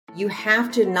You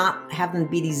have to not have them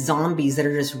be these zombies that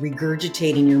are just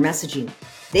regurgitating your messaging.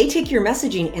 They take your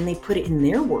messaging and they put it in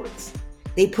their words.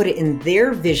 They put it in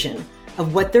their vision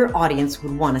of what their audience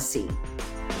would want to see.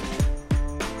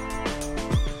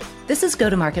 This is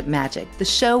Go-to-Market Magic, the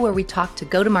show where we talk to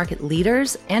go-to-market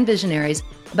leaders and visionaries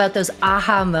about those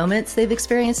aha moments they've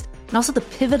experienced and also the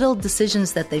pivotal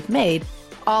decisions that they've made,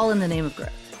 all in the name of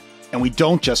growth. And we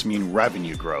don't just mean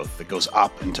revenue growth that goes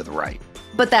up and to the right.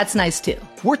 But that's nice too.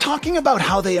 We're talking about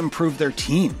how they improve their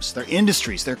teams, their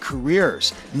industries, their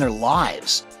careers, and their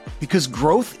lives. Because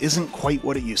growth isn't quite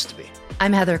what it used to be.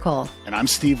 I'm Heather Cole. And I'm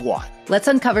Steve Watt. Let's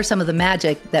uncover some of the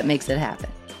magic that makes it happen.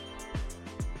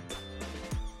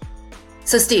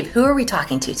 So Steve, who are we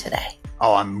talking to today?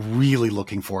 Oh, I'm really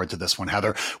looking forward to this one,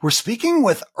 Heather. We're speaking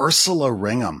with Ursula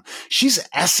Ringham. She's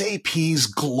SAP's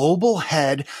global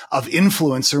head of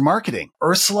influencer marketing.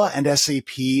 Ursula and SAP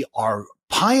are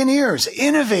pioneers,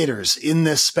 innovators in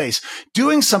this space,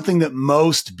 doing something that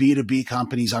most B2B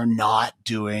companies are not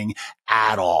doing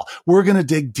at all. We're going to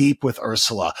dig deep with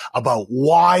Ursula about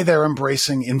why they're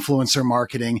embracing influencer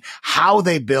marketing, how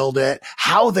they build it,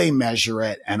 how they measure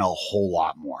it, and a whole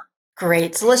lot more.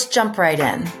 Great. So let's jump right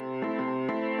in.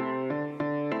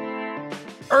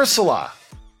 Ursula,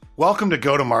 welcome to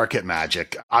Go-to-Market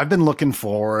Magic. I've been looking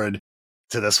forward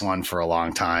to this one for a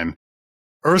long time.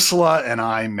 Ursula and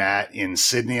I met in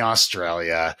Sydney,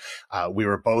 Australia. We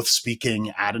were both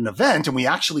speaking at an event, and we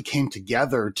actually came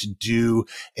together to do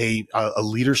a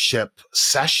leadership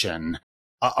session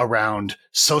around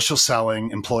social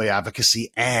selling, employee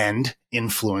advocacy, and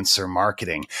influencer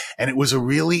marketing. And it was a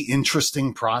really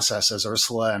interesting process as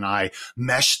Ursula and I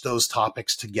meshed those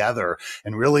topics together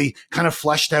and really kind of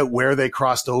fleshed out where they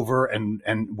crossed over and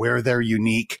where they're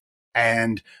unique.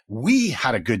 And we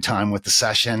had a good time with the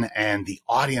session and the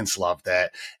audience loved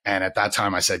it. And at that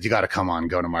time I said, you got to come on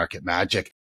Go-to-Market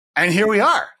Magic. And here we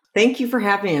are. Thank you for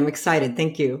having me. I'm excited.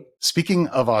 Thank you. Speaking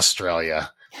of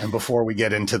Australia, and before we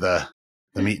get into the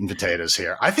meat and potatoes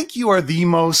here, I think you are the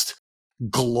most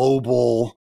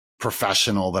global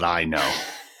professional that I know.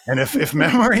 And if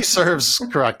memory serves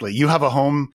correctly, you have a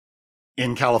home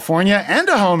in California and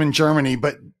a home in Germany,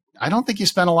 but I don't think you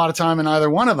spend a lot of time in either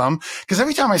one of them, because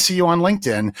every time I see you on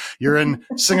LinkedIn, you're in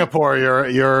Singapore,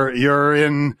 you're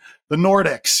in the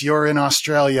Nordics, you're in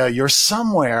Australia, you're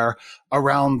somewhere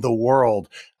around the world.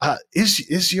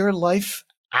 Is your life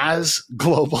as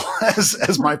global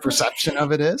as my perception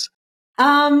of it is?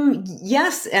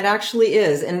 Yes, it actually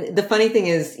is. And the funny thing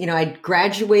is, I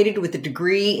graduated with a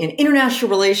degree in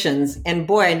international relations, and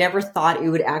boy, I never thought it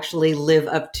would actually live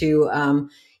up to,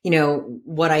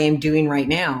 what I am doing right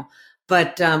now.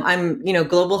 But, I'm,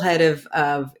 global head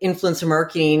of influencer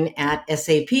marketing at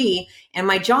SAP, and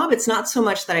my job, it's not so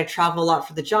much that I travel a lot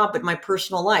for the job, but my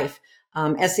personal life.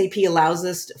 SAP allows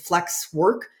us to flex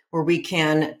work where we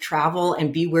can travel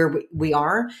and be where we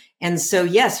are. And so,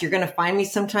 yes, you're going to find me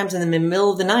sometimes in the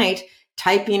middle of the night,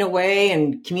 typing away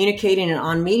and communicating and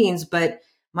on meetings. But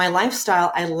my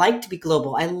lifestyle, I like to be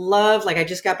global. I love, I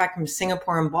just got back from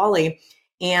Singapore and Bali,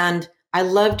 and I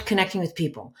loved connecting with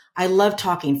people. I love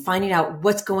talking, finding out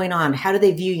what's going on. How do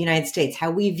they view United States?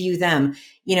 How we view them,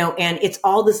 and it's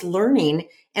all this learning.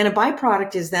 And a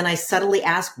byproduct is then I subtly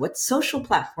ask, what social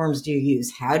platforms do you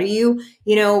use? How do you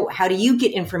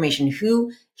get information?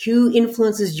 Who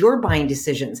influences your buying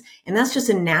decisions? And that's just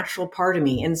a natural part of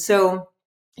me. And so,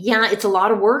 yeah, it's a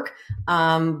lot of work.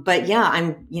 But yeah,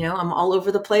 I'm all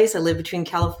over the place. I live between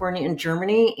California and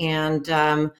Germany, and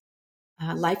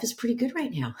life is pretty good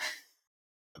right now.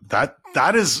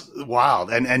 That is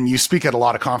wild. And you speak at a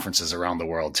lot of conferences around the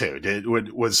world too.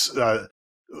 Was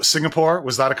Singapore,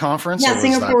 was that a conference? Yeah,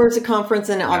 Singapore is a conference,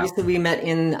 and obviously we met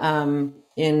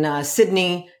in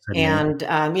Sydney. And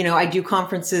I do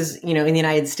conferences, in the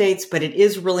United States, but it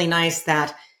is really nice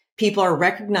that people are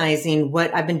recognizing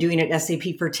what I've been doing at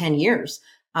SAP for 10 years.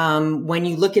 When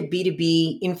you look at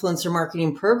B2B influencer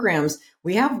marketing programs,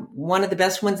 we have one of the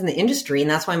best ones in the industry,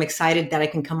 and that's why I'm excited that I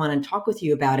can come on and talk with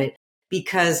you about it,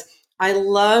 because I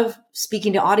love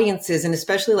speaking to audiences, and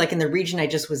especially like in the region I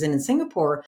just was in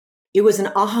Singapore. It was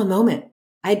an aha moment.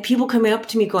 I had people coming up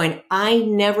to me going, I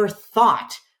never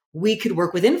thought we could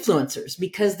work with influencers,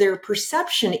 because their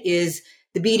perception is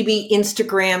the B2B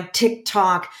Instagram,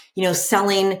 TikTok,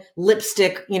 selling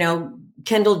lipstick,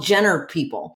 Kendall Jenner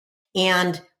people.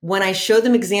 And when I show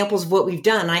them examples of what we've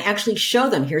done, I actually show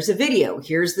them, here's a video,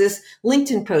 here's this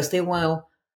LinkedIn post. They go,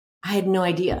 I had no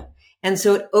idea. And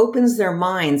so it opens their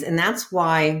minds. And that's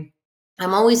why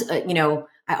I'm always, I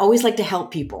always like to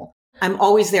help people. I'm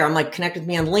always there. I'm like, connect with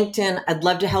me on LinkedIn. I'd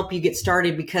love to help you get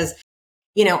started, because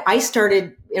I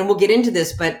started, and we'll get into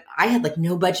this, but I had like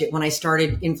no budget when I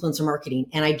started influencer marketing,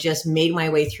 and I just made my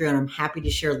way through, and I'm happy to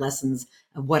share lessons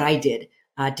of what I did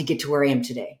to get to where I am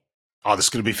today. Oh, this is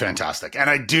going to be fantastic. And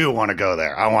I do want to go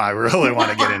there. I really want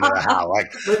to get into the how.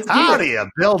 Like, how do you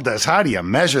build this? How do you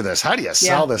measure this? How do you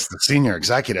sell this to senior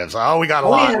executives? Oh, we got a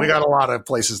lot. Yeah. We got a lot of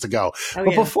places to go.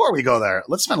 But before we go there,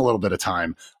 let's spend a little bit of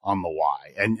time on the why.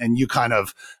 And you kind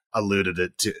of alluded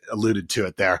to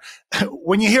it there.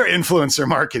 When you hear influencer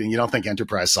marketing, you don't think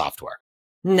enterprise software.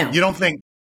 No. You don't think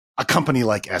a company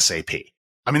like SAP.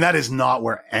 I mean, that is not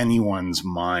where anyone's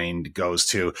mind goes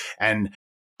to. And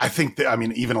I think that,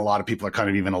 even a lot of people are kind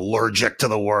of even allergic to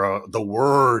the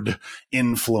word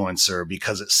influencer,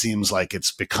 because it seems like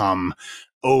it's become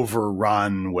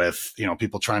overrun with,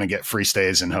 people trying to get free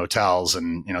stays in hotels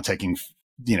and, taking,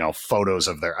 photos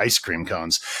of their ice cream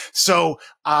cones. So,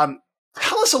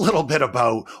 tell us a little bit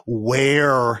about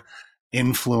where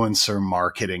influencer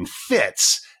marketing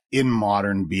fits in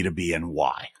modern B2B and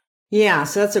why. Yeah,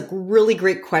 so that's a really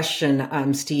great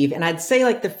question, Steve. And I'd say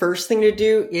like the first thing to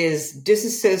do is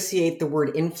disassociate the word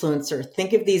influencer.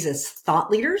 Think of these as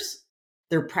thought leaders.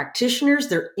 They're practitioners.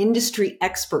 They're industry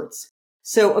experts.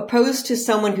 So opposed to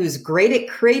someone who's great at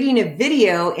creating a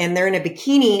video and they're in a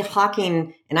bikini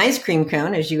hawking an ice cream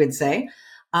cone, as you would say,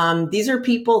 these are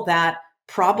people that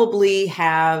probably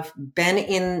have been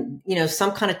in,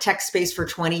 some kind of tech space for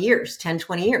 20 years, 10,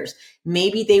 20 years.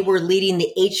 Maybe they were leading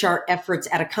the HR efforts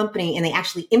at a company and they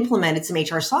actually implemented some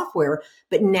HR software,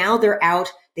 but now they're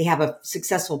out. They have a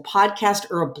successful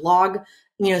podcast or a blog,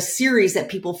 series that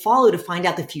people follow to find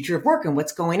out the future of work and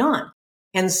what's going on.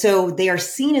 And so they are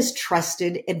seen as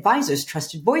trusted advisors,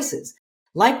 trusted voices.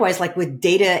 Likewise, like with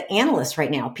data analysts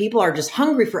right now, people are just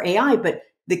hungry for AI. But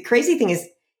the crazy thing is,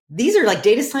 these are like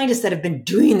data scientists that have been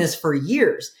doing this for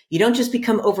years. You don't just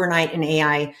become overnight an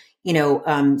AI,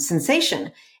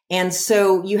 sensation. And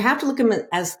so you have to look at them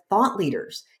as thought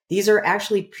leaders. These are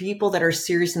actually people that are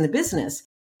serious in the business.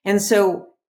 And so,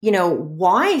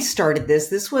 why I started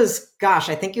this was,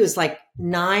 I think it was like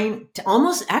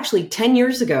 10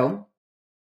 years ago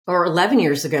or 11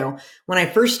 years ago when I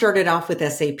first started off with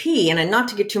SAP. And not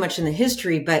to get too much in the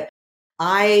history, but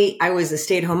I was a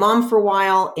stay-at-home mom for a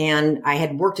while, and I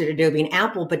had worked at Adobe and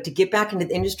Apple, but to get back into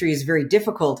the industry is very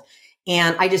difficult.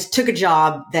 And I just took a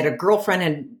job that a girlfriend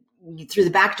had through the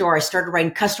back door. I started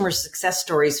writing customer success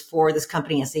stories for this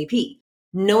company, SAP.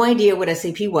 No idea what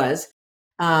SAP was.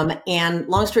 And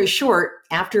long story short,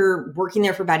 after working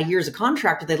there for about a year as a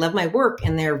contractor, they loved my work,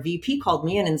 and their VP called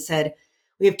me in and said,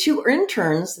 "We have 2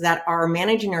 interns that are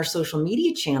managing our social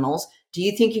media channels. Do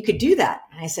you think you could do that?"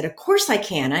 And I said, "Of course I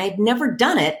can." I had never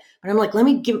done it, but I'm like, let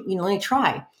me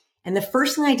try. And the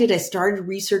first thing I did, I started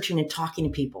researching and talking to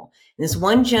people. And this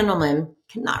one gentleman,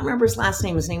 cannot remember his last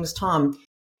name. His name was Tom.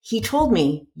 He told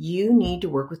me, you need to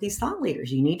work with these thought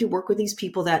leaders. You need to work with these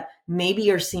people that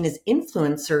maybe are seen as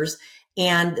influencers.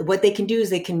 And what they can do is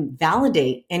they can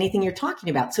validate anything you're talking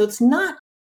about. So it's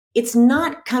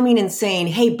not coming and saying,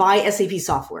 hey, buy SAP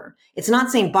software. It's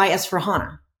not saying buy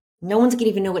S4HANA. No one's going to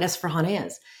even know what S4HANA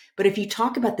is. But if you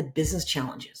talk about the business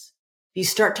challenges, if you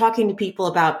start talking to people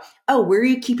about, where are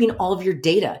you keeping all of your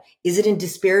data? Is it in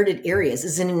disparate areas?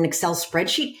 Is it in an Excel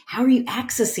spreadsheet? How are you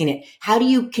accessing it?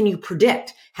 Can you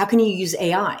predict? How can you use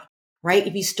AI, right?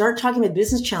 If you start talking about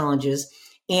business challenges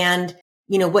and,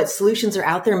 what solutions are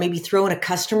out there, maybe throw in a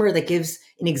customer that gives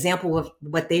an example of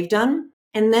what they've done.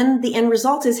 And then the end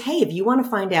result is, hey, if you want to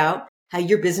find out how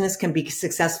your business can be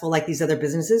successful like these other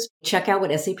businesses, check out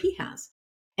what SAP has.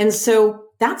 And so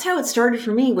that's how it started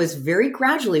for me, was very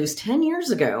gradually. It was 10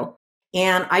 years ago.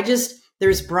 And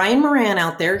there's Brian Moran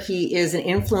out there. He is an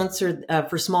influencer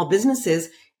for small businesses.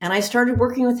 And I started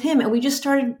working with him, and we just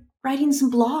started writing some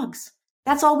blogs.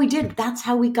 That's all we did. That's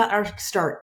how we got our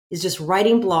start, is just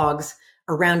writing blogs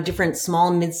around different small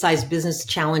and mid-sized business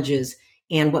challenges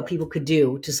and what people could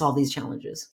do to solve these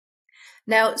challenges.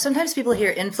 Now, sometimes people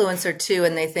hear influencer too,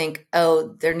 and they think,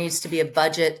 there needs to be a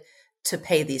budget to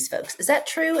pay these folks. Is that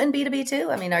true in B2B too?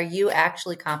 I mean, are you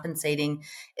actually compensating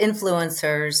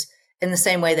influencers in the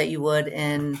same way that you would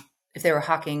if they were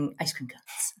hawking ice cream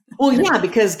cones? Well, yeah,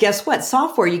 because guess what?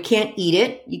 Software, you can't eat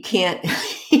it. You can't,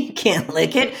 you can't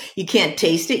lick it. You can't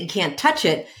taste it. You can't touch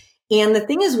it. And the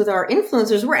thing is, with our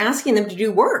influencers, we're asking them to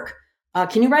do work.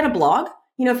 Can you write a blog?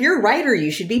 If you're a writer,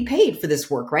 you should be paid for this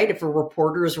work, right? If a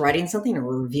reporter is writing something or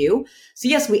a review. So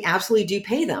yes, we absolutely do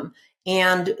pay them.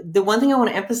 And the one thing I want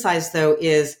to emphasize though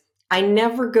is I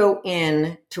never go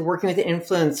in to working with an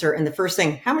influencer and the first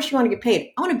thing, how much do you want to get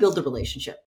paid? I want to build a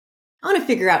relationship. I want to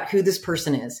figure out who this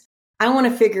person is. I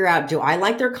want to figure out, do I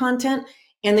like their content?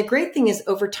 And the great thing is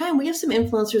over time, we have some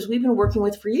influencers we've been working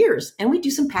with for years, and we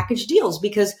do some package deals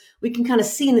because we can kind of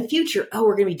see in the future, oh,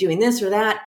 we're going to be doing this or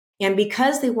that. And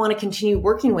because they want to continue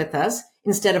working with us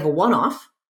instead of a one-off,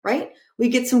 right? We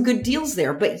get some good deals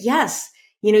there. But yes,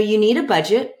 you need a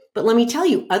budget. But let me tell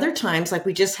you, other times, like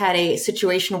we just had a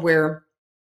situation where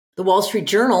the Wall Street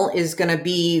Journal is going to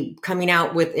be coming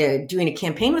out with doing a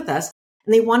campaign with us,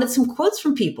 and they wanted some quotes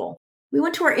from people. We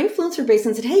went to our influencer base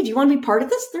and said, hey, do you want to be part of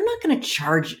this? They're not going to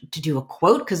charge to do a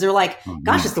quote because they're like,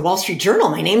 gosh, it's the Wall Street Journal.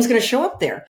 My name's going to show up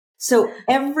there. So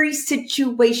every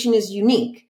situation is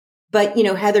unique. But,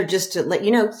 Heather, just to let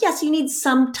you know, yes, you need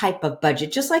some type of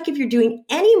budget. Just like if you're doing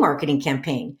any marketing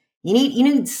campaign, you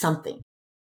need something.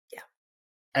 Yeah.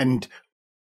 And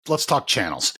let's talk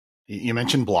channels. You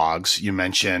mentioned blogs. You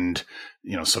mentioned,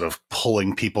 sort of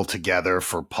pulling people together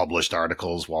for published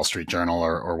articles, Wall Street Journal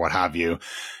or what have you.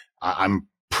 I'm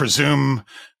presume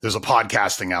there's a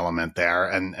podcasting element there,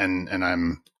 and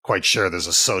I'm quite sure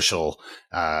there's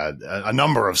a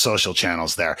number of social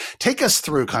channels there. Take us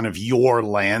through kind of your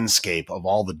landscape of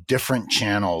all the different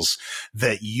channels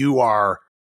that you are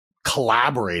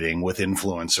collaborating with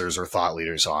influencers or thought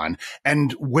leaders on,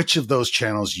 and which of those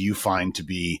channels you find to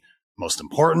be most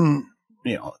important,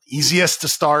 easiest to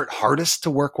start, hardest to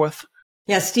work with?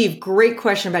 Yeah, Steve, great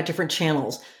question about different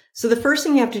channels. So the first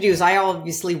thing you have to do is I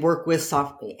obviously work with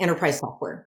enterprise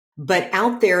software, but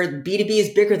out there, B2B is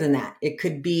bigger than that. It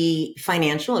could be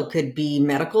financial, it could be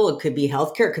medical, it could be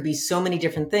healthcare, it could be so many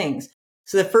different things.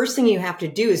 So the first thing you have to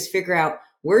do is figure out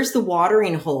where's the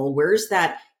watering hole? Where's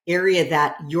that area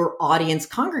that your audience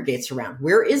congregates around?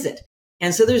 Where is it?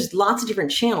 And so there's lots of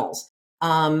different channels.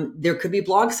 There could be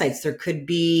blog sites. There could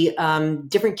be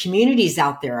different communities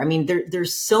out there. I mean,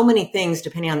 there's so many things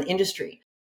depending on the industry.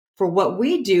 For what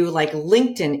we do, like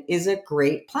LinkedIn is a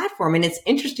great platform. And it's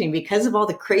interesting because of all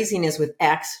the craziness with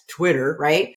X, Twitter,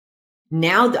 right?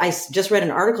 Now I just read an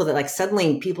article that like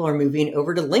suddenly people are moving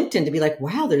over to LinkedIn to be like,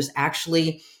 wow, there's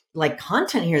actually like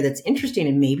content here that's interesting.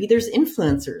 And maybe there's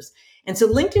influencers. And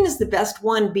so LinkedIn is the best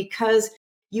one because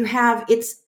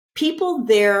people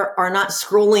there are not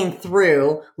scrolling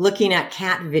through looking at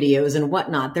cat videos and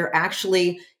whatnot. They're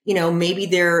actually, maybe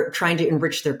they're trying to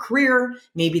enrich their career.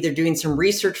 Maybe they're doing some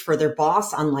research for their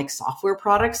boss on like software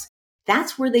products.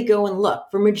 That's where they go and look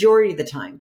for majority of the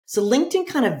time. So LinkedIn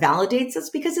kind of validates us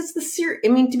because it's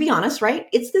to be honest, right?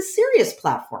 It's the serious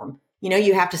platform.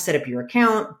 You have to set up your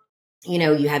account.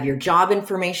 You have your job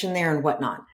information there and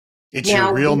whatnot. It's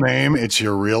your real name. It's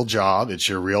your real job. It's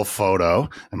your real photo,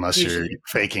 unless you're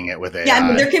faking it with AI. Yeah, I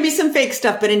mean, there can be some fake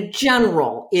stuff, but in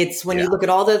general, it's when you look at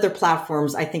all the other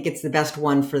platforms, I think it's the best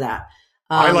one for that.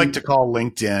 I like to call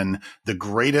LinkedIn the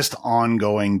greatest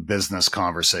ongoing business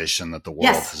conversation that the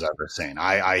world has ever seen.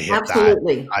 I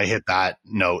hit that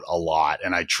note a lot,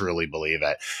 and I truly believe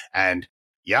it. And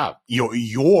yeah,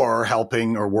 you're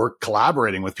helping or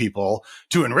collaborating with people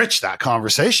to enrich that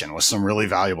conversation with some really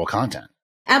valuable content.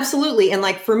 Absolutely. And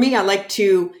like for me, I like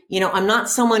to, I'm not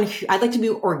someone I'd like to be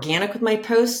organic with my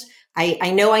posts.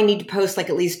 I know I need to post like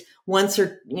at least once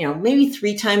or, maybe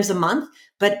 3 times a month,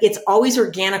 but it's always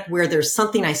organic where there's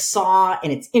something I saw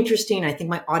and it's interesting. I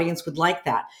think my audience would like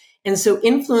that. And so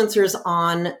influencers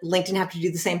on LinkedIn have to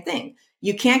do the same thing.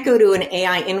 You can't go to an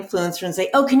AI influencer and say,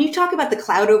 oh, can you talk about the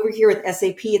cloud over here with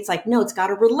SAP? It's like, no, it's got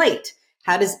to relate.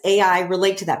 How does AI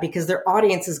relate to that? Because their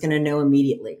audience is going to know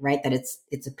immediately, right? That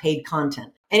it's a paid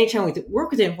content. Anytime we work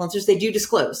with influencers, they do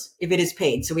disclose if it is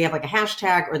paid. So we have like a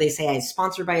hashtag or they say I'm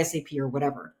sponsored by SAP or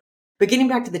whatever. But getting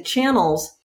back to the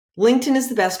channels, LinkedIn is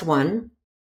the best one.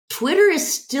 Twitter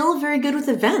is still very good with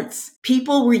events.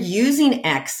 People were using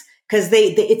X because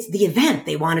it's the event.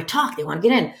 They want to talk. They want to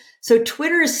get in. So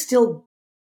Twitter is still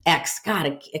X. God,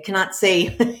 I cannot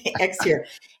say X here.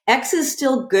 X is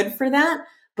still good for that.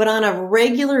 But on a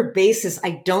regular basis,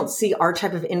 I don't see our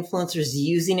type of influencers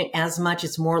using it as much.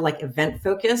 It's more like event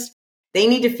focused. They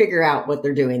need to figure out what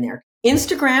they're doing there.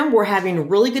 Instagram, we're having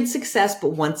really good success,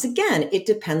 but once again, it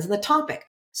depends on the topic.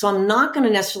 So I'm not going to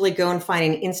necessarily go and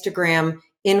find an Instagram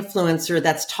influencer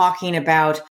that's talking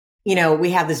about,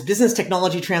 we have this business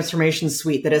technology transformation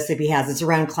suite that SAP has. It's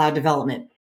around cloud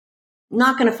development.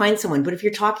 Not going to find someone. But if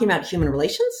you're talking about human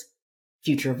relations,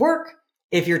 future of work,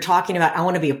 if you're talking about, I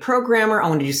want to be a programmer, I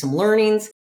want to do some learnings,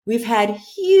 we've had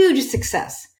huge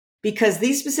success because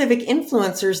these specific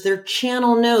influencers, their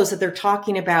channel knows that they're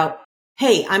talking about,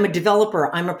 hey, I'm a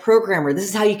developer, I'm a programmer. This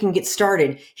is how you can get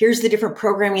started. Here's the different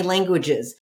programming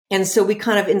languages. And so we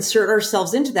kind of insert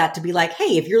ourselves into that to be like,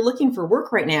 hey, if you're looking for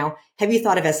work right now, have you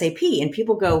thought of SAP? And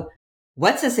people go,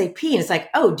 what's SAP? And it's like,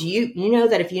 oh, do you know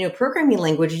that if you know programming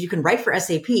languages, you can write for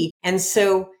SAP. And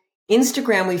so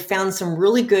Instagram, we found some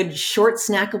really good short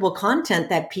snackable content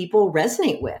that people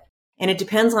resonate with. And it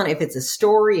depends on if it's a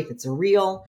story, if it's a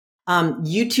reel.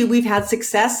 YouTube, we've had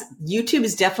success. YouTube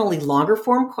is definitely longer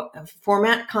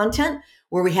format content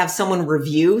where we have someone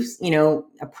review,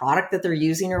 a product that they're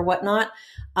using or whatnot.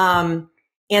 And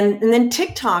then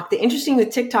TikTok, the interesting with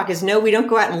TikTok is no, we don't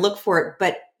go out and look for it,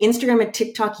 but Instagram and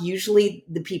TikTok, usually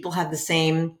the people have the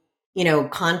same,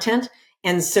 content.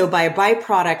 And so by a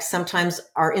byproduct, sometimes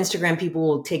our Instagram people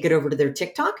will take it over to their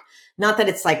TikTok. Not that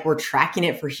it's like we're tracking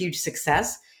it for huge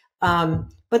success.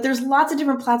 But there's lots of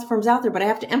different platforms out there. But I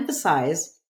have to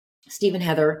emphasize, Steve and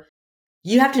Heather,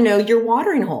 you have to know your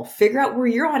watering hole. Figure out where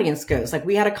your audience goes. Like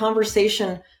we had a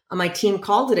conversation on my team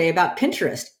call today about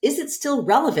Pinterest. Is it still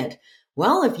relevant?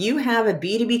 Well, if you have a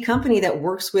B2B company that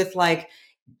works with like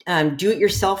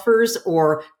do-it-yourselfers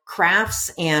or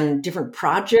crafts and different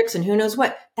projects and who knows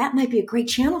what, that might be a great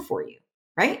channel for you,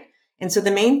 right? And so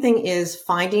the main thing is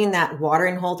finding that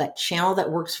watering hole, that channel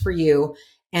that works for you,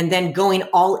 and then going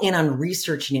all in on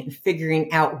researching it and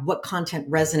figuring out what content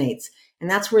resonates. And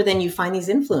that's where then you find these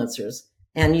influencers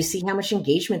and you see how much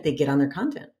engagement they get on their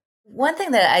content. One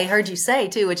thing that I heard you say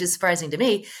too, which is surprising to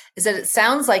me, is that it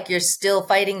sounds like you're still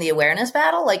fighting the awareness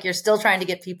battle. Like you're still trying to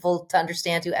get people to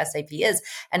understand who SAP is.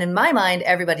 And in my mind,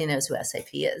 everybody knows who SAP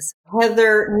is.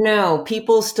 Heather, no,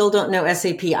 people still don't know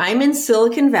SAP. I'm in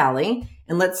Silicon Valley,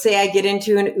 and let's say I get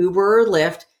into an Uber or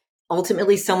Lyft.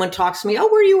 Ultimately, someone talks to me, oh,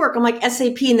 where do you work? I'm like,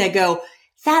 SAP. And they go,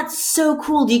 that's so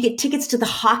cool. Do you get tickets to the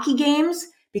hockey games?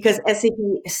 Because SAP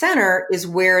Center is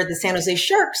where the San Jose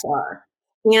Sharks are.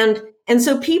 And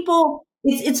so people,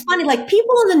 it's funny, like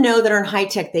people in the know that are in high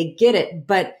tech, they get it.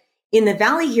 But in the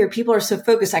Valley here, people are so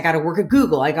focused. I got to work at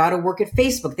Google. I got to work at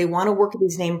Facebook. They want to work at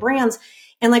these name brands.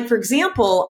 And like, for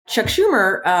example, Chuck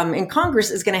Schumer in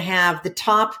Congress is going to have the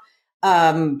top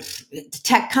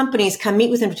tech companies come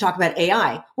meet with him to talk about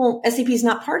AI. Well, SAP is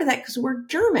not part of that because we're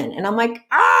German. And I'm like,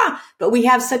 but we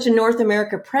have such a North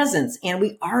America presence and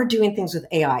we are doing things with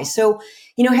AI. So,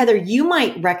 Heather, you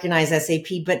might recognize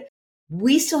SAP, but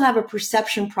we still have a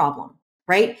perception problem,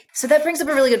 right? So that brings up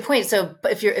a really good point. So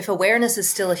if awareness is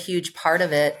still a huge part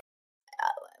of it,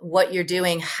 what you're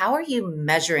doing, how are you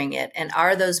measuring it? And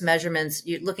are those measurements,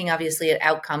 you're looking obviously at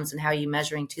outcomes and how you're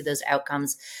measuring to those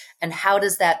outcomes? And how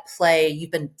does that play?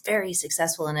 You've been very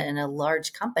successful in a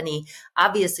large company.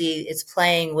 Obviously, it's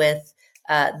playing with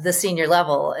the senior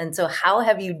level. And so how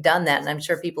have you done that? And I'm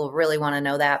sure people really want to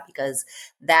know that because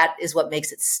that is what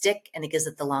makes it stick and it gives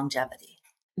it the longevity.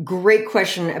 Great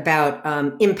question about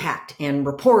impact and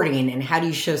reporting and how do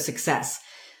you show success?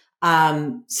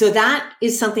 So that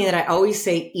is something that I always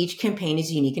say each campaign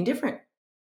is unique and different.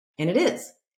 And it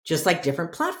is, just like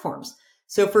different platforms.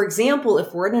 So for example,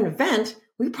 if we're at an event,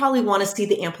 we probably want to see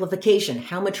the amplification,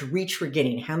 how much reach we're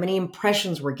getting, how many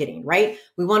impressions we're getting, right?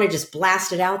 We want to just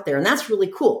blast it out there. And that's really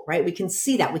cool, right? We can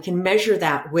see that. We can measure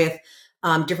that with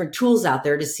different tools out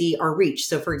there to see our reach.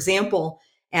 So for example,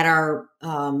 at our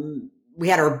we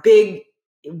had our big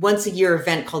once a year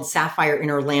event called Sapphire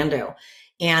in Orlando.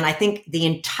 And I think the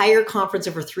entire conference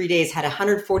over 3 days had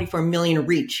 144 million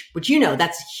reach, which,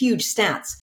 that's huge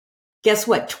stats. Guess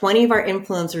what? 20 of our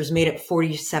influencers made up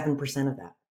 47% of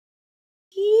that.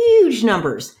 Huge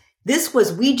numbers.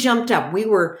 We jumped up. We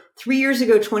were 3 years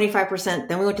ago, 25%.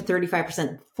 Then we went to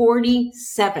 35%,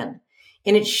 47.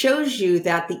 And it shows you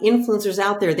that the influencers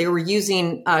out there, they were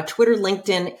using Twitter,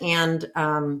 LinkedIn,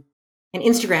 and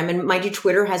Instagram. And mind you,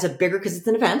 Twitter has a bigger, because it's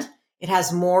an event. It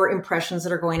has more impressions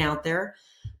that are going out there.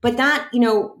 But that,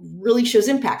 really shows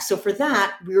impact. So for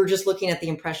that, we were just looking at the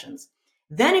impressions.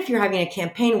 Then if you're having a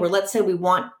campaign where, let's say we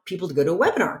want people to go to a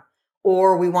webinar,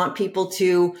 or we want people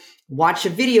to watch a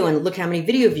video and look how many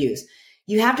video views,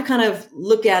 you have to kind of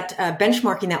look at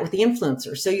benchmarking that with the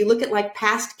influencer. So you look at like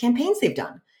past campaigns they've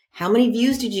done. How many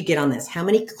views did you get on this? How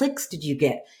many clicks did you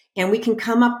get? And we can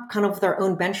come up kind of with our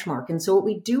own benchmark. And so what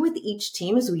we do with each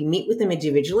team is we meet with them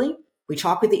individually. We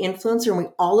talk with the influencer and we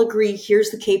all agree,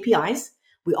 here's the KPIs.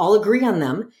 We all agree on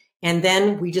them. And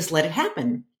then we just let it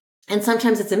happen. And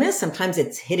sometimes it's a miss. Sometimes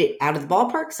it's hit it out of the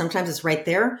ballpark. Sometimes it's right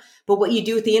there. But what you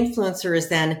do with the influencer is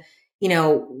then,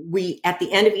 we, at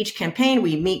the end of each campaign,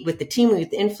 we meet with the team, with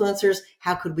the influencers.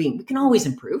 How could we can always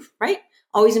improve, right?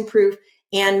 Always improve.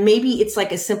 And maybe it's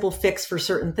like a simple fix for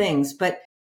certain things, but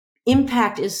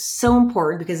impact is so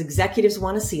important because executives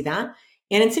want to see that.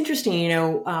 And it's interesting,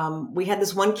 we had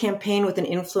this one campaign with an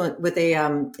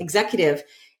executive,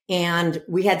 and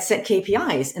we had set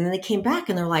KPIs, and then they came back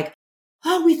and they're like,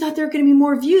 oh, we thought there were going to be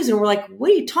more views. And we're like, what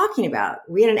are you talking about?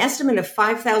 We had an estimate of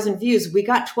 5,000 views. We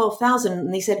got 12,000.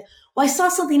 And they said, well, I saw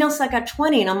something else that got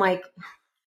 20. And I'm like,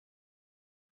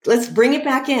 let's bring it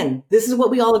back in. This is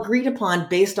what we all agreed upon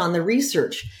based on the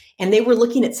research. And they were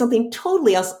looking at something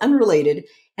totally else, unrelated.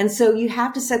 And so you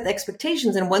have to set the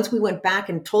expectations. And once we went back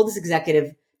and told this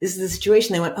executive, this is the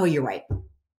situation, they went, oh, you're right.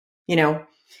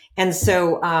 And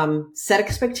so set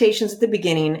expectations at the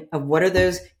beginning of what are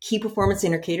those key performance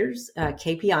indicators,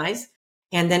 KPIs,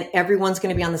 and then everyone's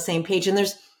going to be on the same page. And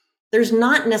there's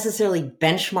not necessarily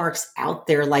benchmarks out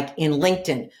there like in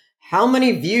LinkedIn. How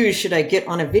many views should I get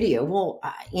on a video? Well,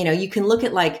 you can look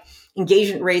at like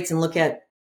engagement rates and look at,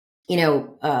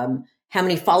 how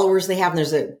many followers they have. And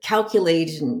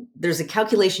there's a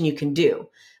calculation you can do.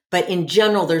 But in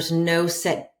general, there's no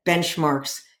set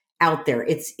benchmarks out there.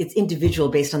 It's individual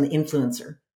based on the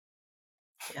influencer.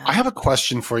 Yeah. I have a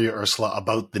question for you, Ursula,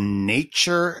 about the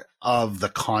nature of the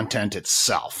content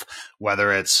itself,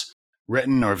 whether it's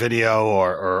written or video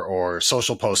or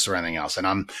social posts or anything else. And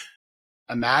I'm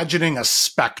imagining a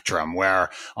spectrum where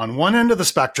on one end of the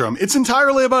spectrum, it's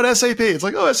entirely about SAP. It's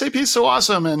like, oh, SAP is so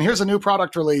awesome. And here's a new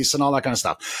product release and all that kind of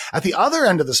stuff. At the other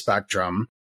end of the spectrum,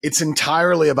 it's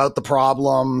entirely about the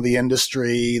problem, the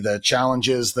industry, the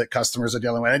challenges that customers are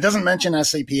dealing with. It doesn't mention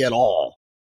SAP at all.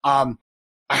 I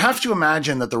have to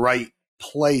imagine that the right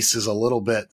place is a little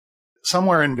bit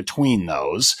somewhere in between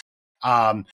those.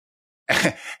 And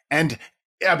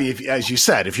I mean, as you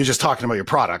said, if you're just talking about your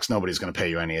products, nobody's going to pay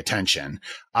you any attention.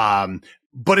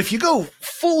 But if you go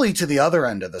fully to the other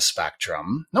end of the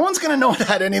spectrum, no one's going to know it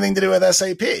had anything to do with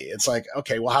SAP. It's like,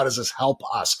 okay, well, how does this help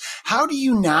us? How do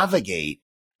you navigate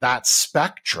that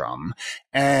spectrum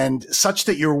and such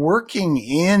that you're working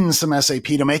in some SAP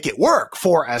to make it work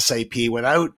for SAP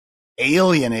without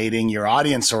alienating your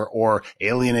audience or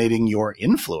alienating your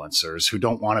influencers who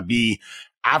don't want to be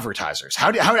advertisers?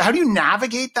 How do you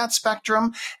navigate that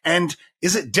spectrum? And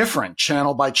is it different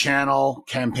channel by channel,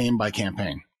 campaign by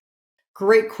campaign?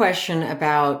 Great question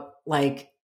about like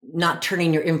not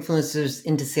turning your influencers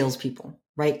into salespeople,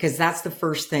 right? Because that's the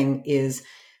first thing is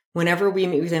whenever we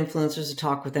meet with influencers to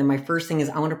talk with them, my first thing is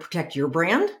I want to protect your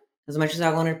brand as much as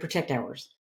I want to protect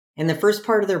ours. And the first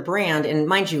part of their brand, and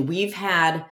mind you, we've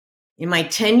had in my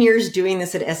 10 years doing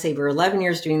this at SAP or 11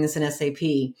 years doing this in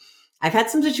SAP, I've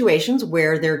had some situations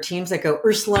where there are teams that go,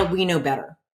 Ursula, we know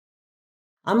better.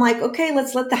 I'm like, okay,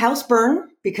 let's let the house burn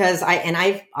because I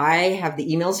have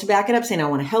the emails to back it up saying, I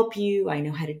want to help you. I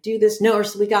know how to do this. No,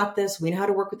 Ursula, we got this. We know how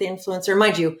to work with the influencer.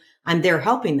 Mind you, I'm there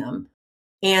helping them.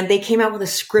 And they came out with a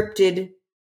scripted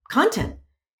content.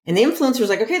 And the influencer was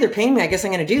like, okay, they're paying me. I guess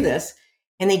I'm going to do this.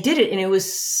 And they did it. And it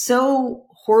was so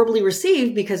horribly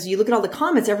received because you look at all the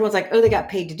comments, everyone's like, oh, they got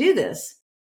paid to do this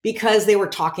because they were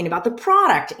talking about the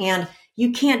product. And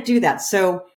you can't do that.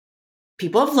 So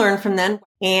people have learned from them.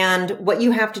 And what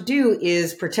you have to do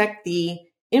is protect the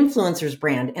influencer's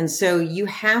brand. And so you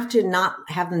have to not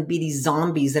have them be these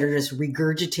zombies that are just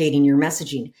regurgitating your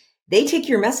messaging. They take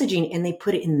your messaging and they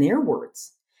put it in their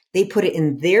words. They put it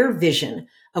in their vision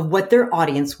of what their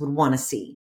audience would want to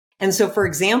see. And so, for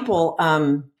example,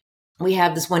 we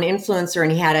have this one influencer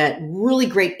and he had a really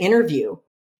great interview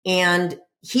and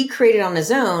he created on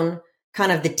his own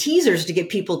kind of the teasers to get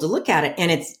people to look at it.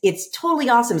 And it's totally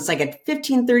awesome. It's like a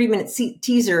 15, 30-minute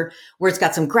teaser where it's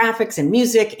got some graphics and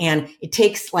music and it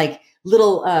takes like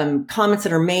little comments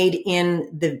that are made in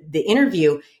the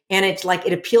interview. And it's like,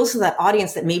 it appeals to that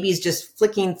audience that maybe is just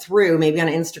flicking through, maybe on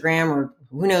Instagram or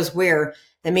who knows where,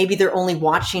 that maybe they're only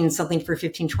watching something for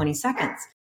 15, 20 seconds.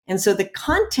 And so the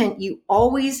content you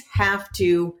always have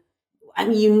to,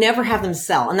 you never have them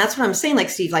sell. And that's what I'm saying, like,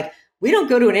 Steve, like, we don't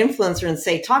go to an influencer and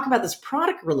say, talk about this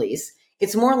product release.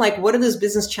 It's more like, what are those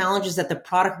business challenges that the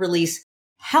product release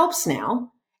helps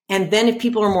now? And then if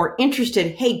people are more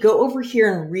interested, hey, go over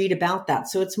here and read about that.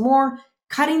 So it's more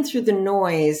cutting through the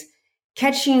noise,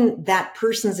 catching that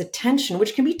person's attention,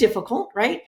 which can be difficult,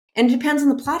 right? And it depends on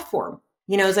the platform.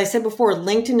 As I said before,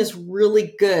 LinkedIn is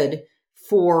really good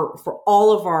for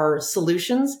all of our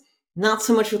solutions, not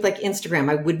so much with like Instagram.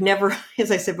 I would never, as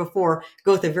I said before,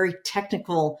 go with a very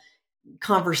technical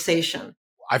conversation.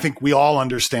 I think we all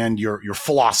understand your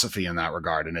philosophy in that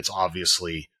regard, and it's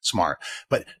obviously smart.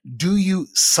 But do you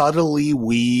subtly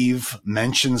weave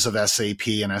mentions of SAP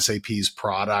and SAP's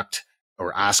product,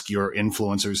 or ask your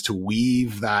influencers to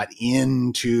weave that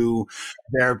into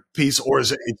their piece? Or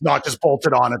is it's not just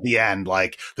bolted on at the end,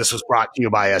 like this was brought to you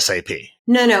by SAP?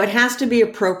 No, it has to be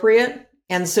appropriate.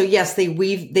 And so, yes, they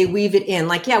weave it in.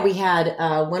 Like, yeah, we had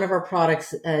one of our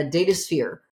products,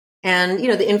 DataSphere. And,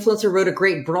 the influencer wrote a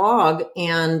great blog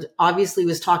and obviously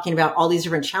was talking about all these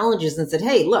different challenges and said,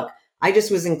 hey, look, I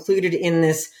just was included in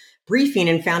this briefing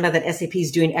and found out that SAP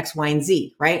is doing X, Y, and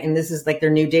Z, right? And this is like their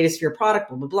new DataSphere product,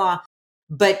 blah, blah, blah.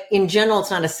 But in general, it's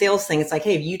not a sales thing. It's like,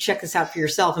 hey, you check this out for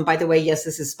yourself. And by the way, yes,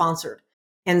 this is sponsored.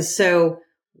 And so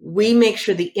we make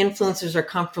sure the influencers are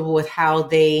comfortable with how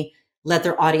they let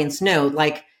their audience know.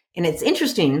 Like, and it's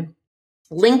interesting.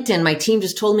 LinkedIn, my team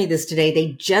just told me this today.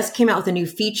 They just came out with a new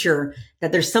feature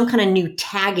that there's some kind of new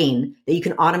tagging that you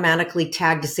can automatically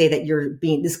tag to say that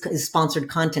this is sponsored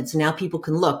content. So now people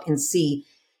can look and see,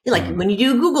 like when you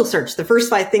do a Google search, the first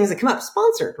 5 things that come up,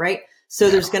 sponsored, right? So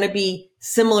there's going to be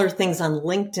similar things on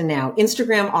LinkedIn now.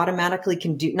 Instagram automatically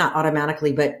can do, not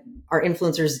automatically, but our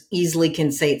influencers easily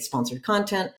can say it's sponsored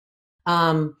content.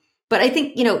 But I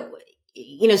think,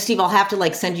 Steve, I'll have to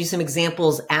like send you some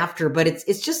examples after, but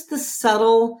it's just the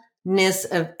subtleness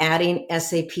of adding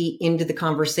SAP into the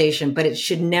conversation, but it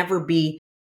should never be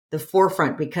the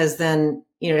forefront, because then,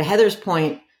 to Heather's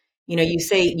point, you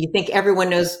say, you think everyone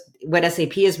knows what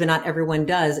SAP is, but not everyone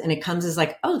does. And it comes as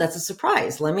like, oh, that's a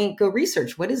surprise. Let me go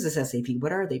research. What is this SAP?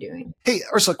 What are they doing? Hey,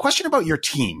 Ursula, question about your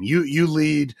team. You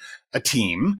lead a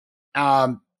team.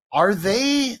 Are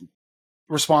they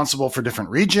responsible for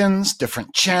different regions,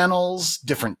 different channels,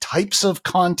 different types of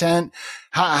content?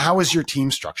 How is your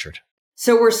team structured?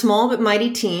 So we're a small but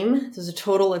mighty team. There's a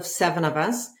total of 7 of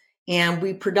us, and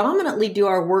we predominantly do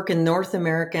our work in North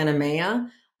America and EMEA.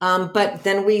 But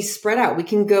then we spread out. We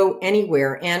can go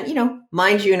anywhere. And,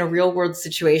 mind you, in a real world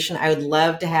situation, I would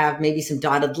love to have maybe some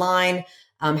dotted line,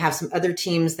 have some other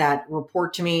teams that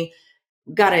report to me.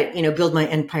 Got to, build my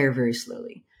empire very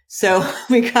slowly. So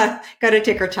we got to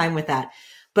take our time with that.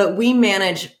 But we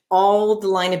manage all the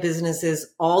line of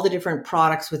businesses, all the different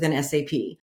products within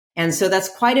SAP. And so that's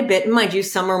quite a bit. And mind you,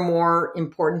 some are more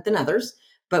important than others,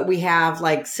 but we have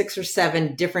like 6 or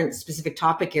 7 different specific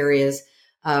topic areas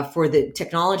for the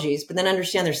technologies. But then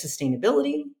understand there's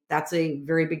sustainability. That's a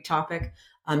very big topic.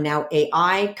 Now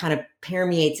AI kind of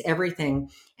permeates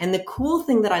everything. And the cool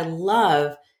thing that I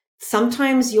love,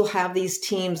 sometimes you'll have these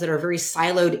teams that are very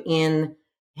siloed in,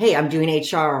 hey, I'm doing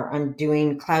HR, I'm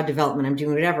doing cloud development, I'm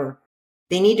doing whatever.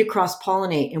 They need to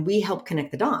cross-pollinate, and we help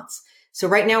connect the dots. So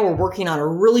right now we're working on a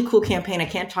really cool campaign. I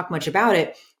can't talk much about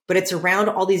it, but it's around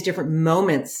all these different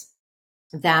moments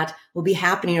that will be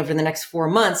happening over the next 4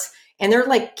 months. And they're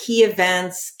like key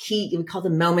events, we call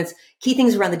them moments, key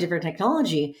things around the different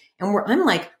technology. And where I'm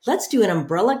like, let's do an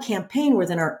umbrella campaign where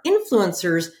then our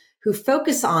influencers who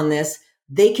focus on this,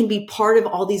 they can be part of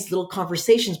all these little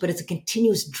conversations, but it's a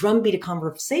continuous drumbeat of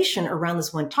conversation around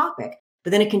this one topic,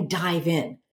 but then it can dive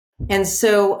in. And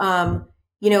so,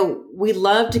 we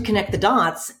love to connect the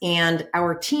dots, and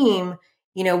our team,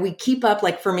 we keep up.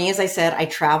 Like for me, as I said, I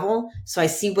travel, so I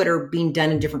see what are being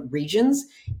done in different regions.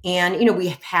 And, we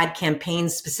have had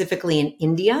campaigns specifically in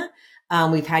India.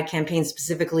 We've had campaigns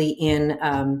specifically in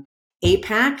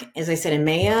APAC, as I said, in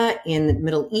EMEA, in the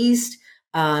Middle East,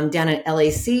 down at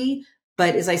LAC.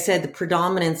 But as I said, the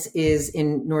predominance is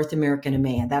in North America and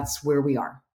EMEA. That's where we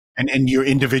are. And your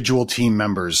individual team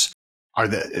members,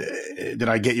 did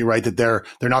I get you right that they're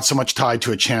not so much tied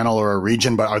to a channel or a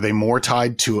region, but are they more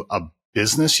tied to a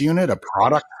business unit, a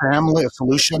product family, a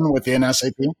solution within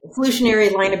SAP?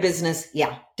 Solutionary line of business.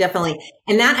 Yeah, definitely.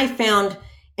 And that I found,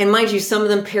 and mind you, some of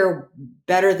them pair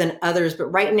better than others, but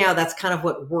right now that's kind of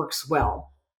what works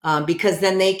well. Because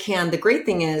then the great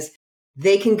thing is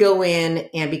they can go in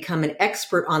and become an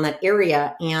expert on that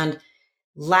area. And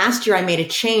last year I made a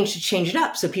change to change it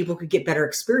up so people could get better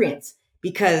experience,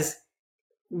 because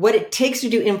what it takes to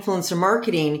do influencer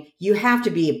marketing, you have to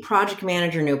be a project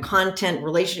manager, know content,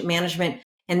 relationship management,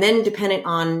 and then dependent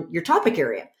on your topic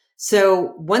area.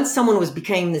 So once someone was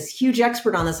becoming this huge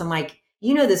expert on this, I'm like,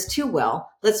 you know this too well.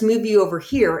 Let's move you over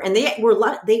here. And they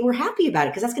were happy about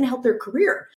it because that's going to help their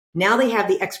career. Now they have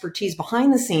the expertise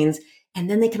behind the scenes, and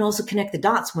then they can also connect the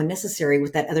dots when necessary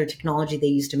with that other technology they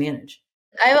use to manage.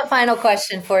 I have a final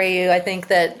question for you. I think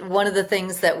that one of the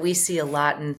things that we see a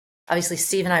lot, and obviously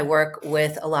Steve and I work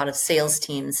with a lot of sales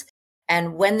teams,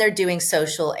 and when they're doing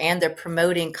social and they're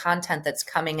promoting content that's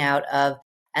coming out of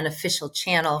an official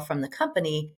channel from the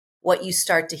company, what you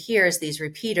start to hear is these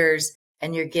repeaters,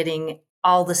 and you're getting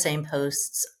all the same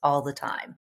posts all the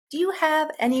time. Do you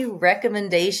have any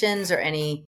recommendations or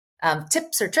any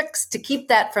tips or tricks to keep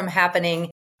that from happening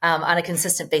on a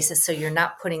consistent basis, so you're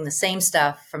not putting the same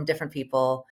stuff from different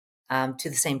people to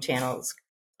the same channels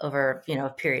over a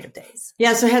period of days?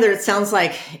 Yeah. So Heather, it sounds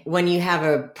like when you have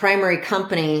a primary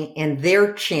company and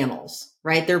their channels,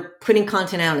 right, they're putting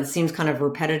content out, it seems kind of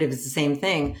repetitive. It's the same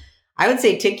thing. I would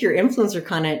say take your influencer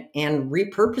content and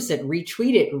repurpose it,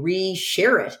 retweet it,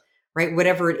 reshare it, right?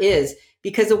 Whatever it is.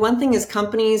 Because the one thing is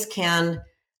companies can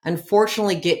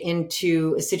unfortunately get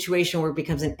into a situation where it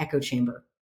becomes an echo chamber,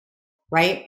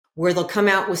 right? where they'll come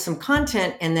out with some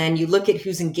content and then you look at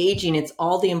who's engaging. It's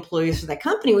all the employees for that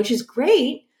company, which is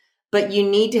great, but you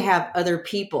need to have other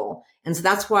people. And so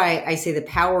that's why I say the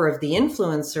power of the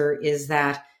influencer is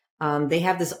that they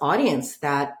have this audience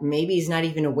that maybe is not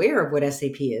even aware of what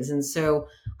SAP is. And so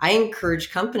I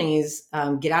encourage companies,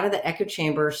 get out of the echo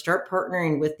chamber, start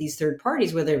partnering with these third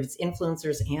parties, whether it's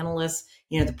influencers, analysts,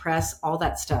 the press, all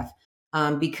that stuff,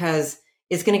 because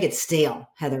it's going to get stale,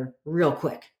 Heather, real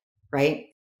quick, right?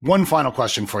 One final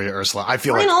question for you, Ursula. I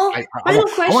feel Final I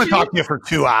want to talk to you for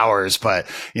 2 hours, but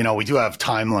we do have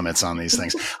time limits on these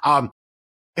things.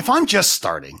 If I'm just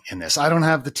starting in this, I don't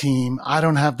have the team, I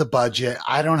don't have the budget,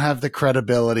 I don't have the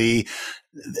credibility.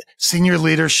 Senior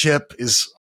leadership is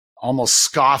almost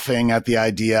scoffing at the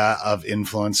idea of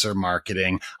influencer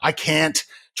marketing. I can't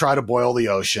try to boil the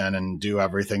ocean and do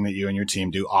everything that you and your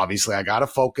team do. Obviously, I got to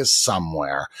focus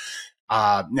somewhere.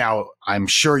 Now, I'm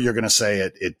sure you're going to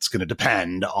say it's going to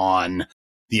depend on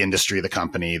the industry, the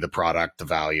company, the product, the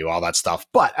value, all that stuff.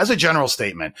 But as a general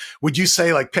statement, would you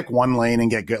say pick one lane and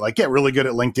get good, get really good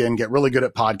at LinkedIn, get really good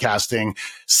at podcasting,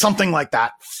 something like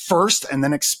that first and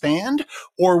then expand?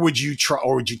 Or would you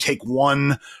take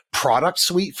one product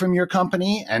suite from your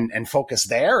company and focus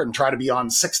there and try to be on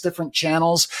 6 different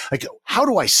channels? How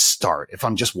do I start if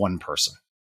I'm just one person?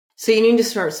 So you need to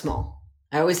start small.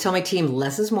 I always tell my team,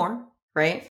 less is more,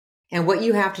 right? And what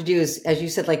you have to do is, as you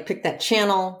said, pick that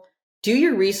channel, do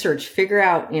your research, figure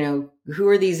out, who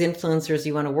are these influencers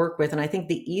you want to work with. And I think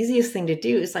the easiest thing to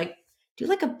do is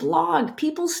do a blog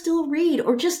people still read,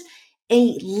 or just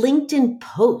a LinkedIn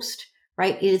post,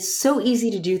 right? It is so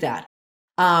easy to do that.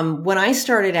 When I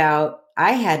started out,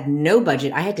 I had no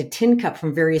budget. I had to tin cup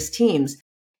from various teams.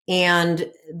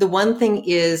 And the one thing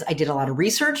is I did a lot of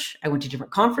research. I went to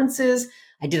different conferences.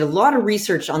 I did a lot of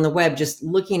research on the web, just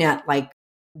looking at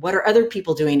what are other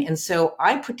people doing? And so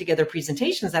I put together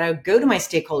presentations that I would go to my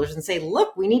stakeholders and say,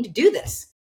 look, we need to do this.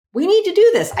 We need to do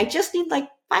this. I just need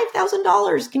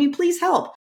 $5,000. Can you please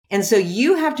help? And so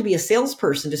you have to be a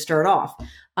salesperson to start off.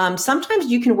 Sometimes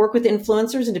you can work with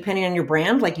influencers, and depending on your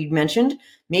brand, like you mentioned,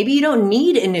 maybe you don't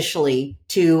need initially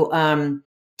to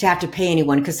have to pay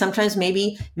anyone, because sometimes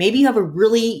maybe you have a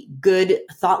really good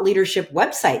thought leadership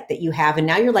website that you have, and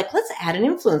now you're let's add an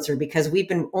influencer because we've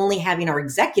been only having our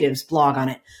executives blog on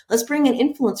it. Let's bring an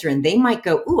influencer in. They might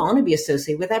go, ooh, I want to be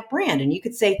associated with that brand. And you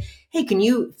could say, hey, can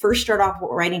you first start off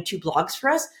writing 2 blogs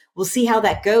for us? We'll see how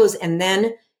that goes. And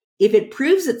then if it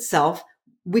proves itself,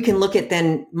 we can look at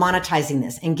then monetizing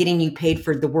this and getting you paid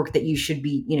for the work that you should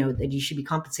be, that you should be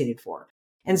compensated for.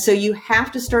 And so you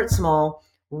have to start small,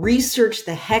 research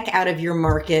the heck out of your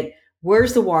market.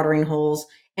 Where's the watering holes?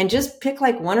 And just pick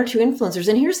 1 or 2 influencers.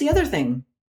 And here's the other thing.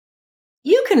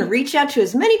 You can reach out to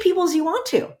as many people as you want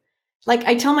to.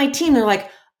 I tell my team, they're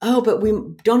oh, but we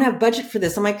don't have budget for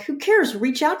this. I'm who cares?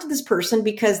 Reach out to this person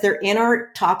because they're in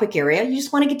our topic area. You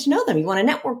just want to get to know them. You want to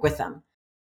network with them.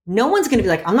 No one's going to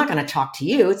be I'm not going to talk to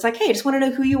you. It's hey, I just want to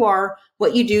know who you are,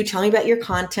 what you do. Tell me about your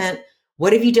content.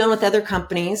 What have you done with other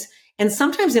companies? And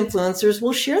sometimes influencers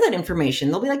will share that information.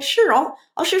 They'll be sure,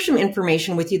 I'll share some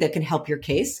information with you that can help your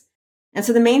case. And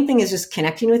so the main thing is just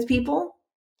connecting with people.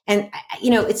 And,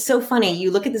 it's so funny.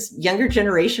 You look at this younger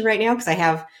generation right now, because I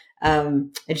have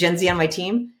a Gen Z on my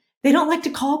team. They don't like to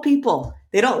call people.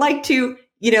 They don't like to,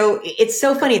 it's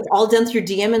so funny. It's all done through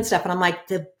DM and stuff. And I'm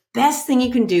the best thing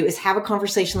you can do is have a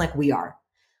conversation like we are.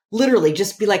 Literally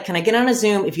just be can I get on a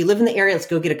Zoom? If you live in the area, let's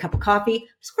go get a cup of coffee. I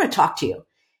just want to talk to you.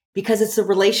 Because it's a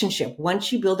relationship.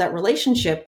 Once you build that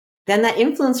relationship, then that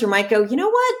influencer might go, you know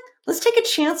what? Let's take a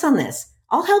chance on this.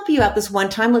 I'll help you out this one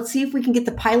time. Let's see if we can get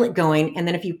the pilot going. And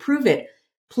then if you prove it,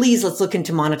 please, let's look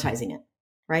into monetizing it.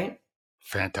 Right?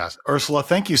 Fantastic. Ursula,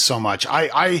 thank you so much.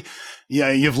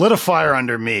 You've lit a fire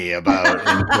under me about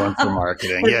influencer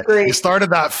marketing. You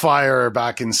started that fire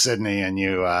back in Sydney, and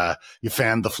you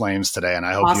fanned the flames today. And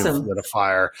I hope you've lit a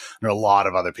fire under a lot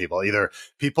of other people, either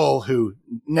people who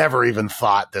never even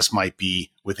thought this might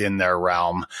be within their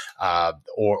realm,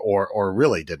 or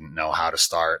really didn't know how to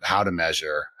start, how to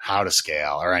measure, how to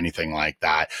scale, or anything like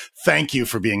that. Thank you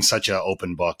for being such an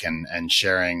open book and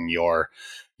sharing your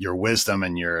wisdom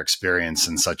and your experience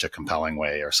in such a compelling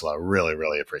way, Ursula. Really,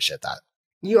 really appreciate that.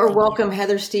 You are welcome,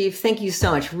 Heather, Steve. Thank you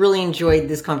so much. Really enjoyed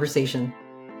this conversation.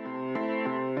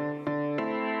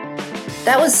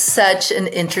 That was such an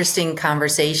interesting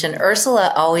conversation.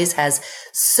 Ursula always has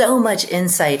so much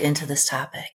insight into this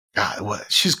topic.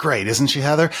 She's great, isn't she,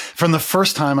 Heather? From the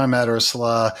first time I met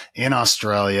Ursula in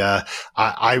Australia,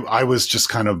 I was just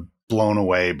kind of blown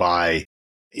away by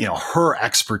her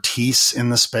expertise in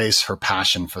the space, her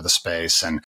passion for the space.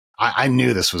 And I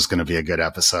knew this was going to be a good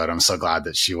episode. I'm so glad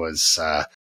that she was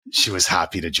she was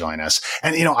happy to join us.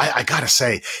 And, I got to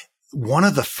say, one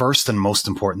of the first and most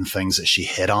important things that she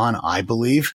hit on, I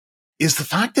believe, is the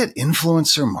fact that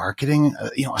influencer marketing,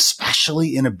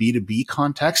 especially in a B2B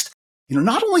context,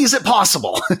 not only is it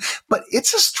possible, but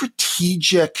it's a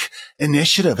strategic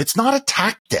initiative. It's not a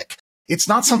tactic. It's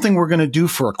not something we're going to do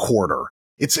for a quarter.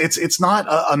 It's not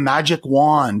a magic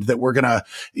wand that we're going to,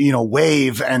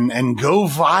 wave and go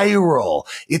viral.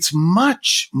 It's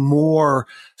much more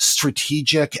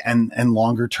strategic and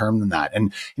longer term than that.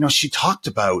 And, she talked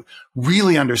about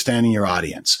really understanding your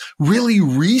audience, really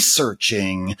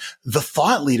researching the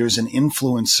thought leaders and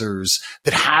influencers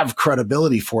that have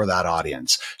credibility for that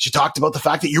audience. She talked about the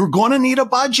fact that you're going to need a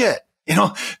budget.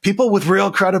 People with real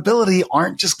credibility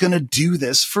aren't just going to do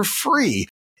this for free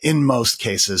in most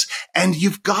cases. And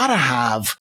you've got to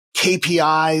have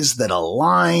KPIs that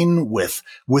align with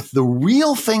the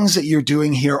real things that you're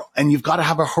doing here. And you've got to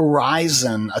have a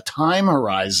time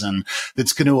horizon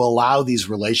that's going to allow these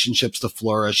relationships to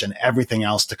flourish and everything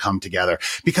else to come together.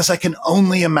 Because I can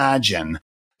only imagine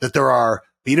that there are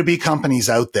B2B companies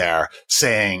out there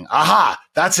saying, aha,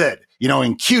 that's it. In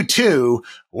Q2,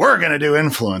 we're going to do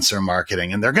influencer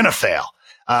marketing and they're going to fail.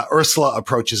 Ursula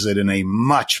approaches it in a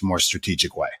much more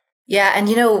strategic way. Yeah. And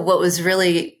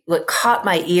what caught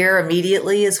my ear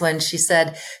immediately is when she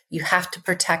said, you have to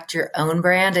protect your own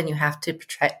brand and you have to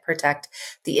protect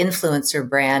the influencer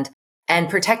brand. And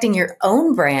protecting your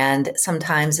own brand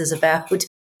sometimes is about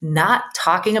not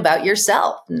talking about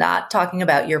yourself, not talking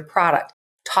about your product,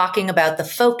 talking about the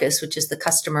focus, which is the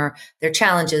customer, their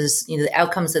challenges, the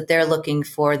outcomes that they're looking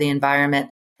for, the environment,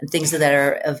 and things that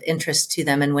are of interest to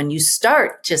them. And when you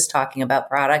start just talking about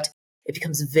product, it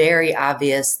becomes very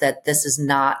obvious that this is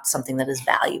not something that is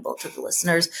valuable to the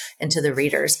listeners and to the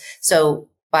readers. So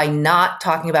by not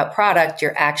talking about product,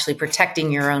 you're actually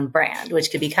protecting your own brand,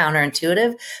 which could be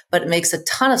counterintuitive, but it makes a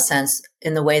ton of sense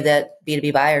in the way that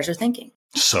B2B buyers are thinking.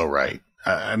 So right.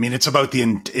 It's about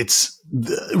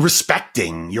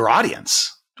respecting your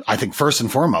audience. I think first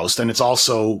and foremost, and it's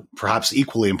also perhaps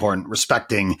equally important,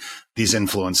 respecting these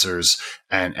influencers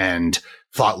and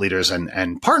thought leaders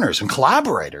and partners and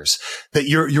collaborators, that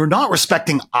you're not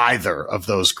respecting either of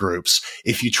those groups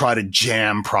if you try to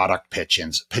jam product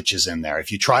pitches in there.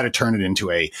 If you try to turn it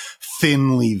into a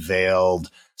thinly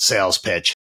veiled sales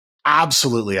pitch,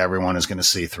 absolutely everyone is going to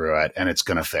see through it and it's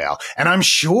going to fail. And I'm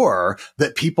sure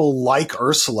that people like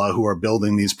Ursula who are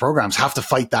building these programs have to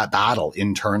fight that battle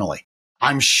internally.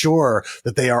 I'm sure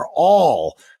that they are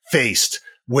all faced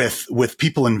with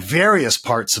people in various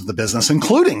parts of the business,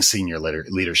 including senior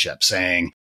leadership,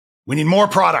 saying, we need more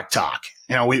product talk.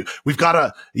 We've got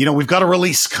a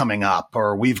release coming up,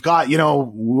 or we've got,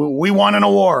 we won an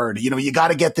award. You got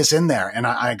to get this in there. And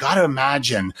I got to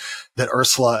imagine that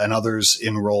Ursula and others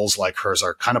in roles like hers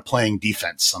are kind of playing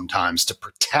defense sometimes to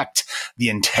protect the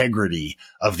integrity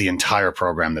of the entire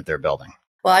program that they're building.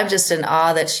 Well, I'm just in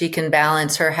awe that she can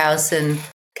balance her house in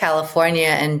California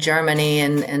and Germany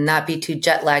and not be too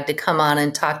jet lagged to come on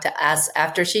and talk to us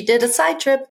after she did a side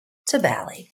trip to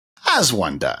Bali. As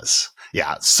one does.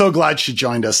 Yeah, so glad she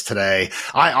joined us today.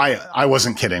 I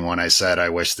wasn't kidding when I said I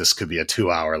wish this could be a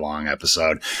 2-hour long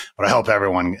episode, but I hope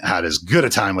everyone had as good a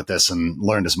time with this and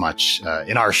learned as much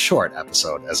in our short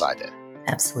episode as I did.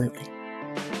 Absolutely.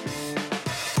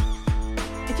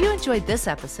 If you enjoyed this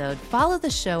episode, follow the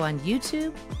show on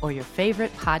YouTube or your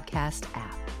favorite podcast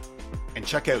app. And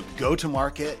check out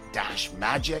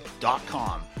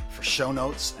go-to-market-magic.com for show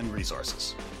notes and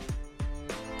resources.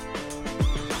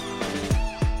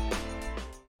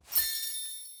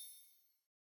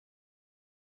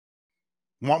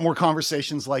 Want more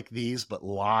conversations like these, but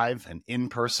live and in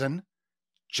person?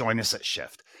 Join us at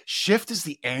Shift. Shift is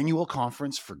the annual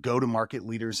conference for go-to-market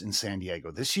leaders in San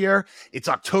Diego. This year, it's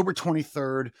October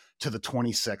 23rd to the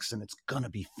 26th, and it's going to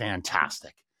be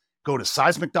fantastic. Go to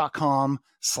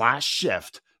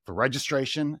seismic.com/shift for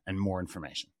registration and more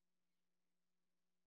information.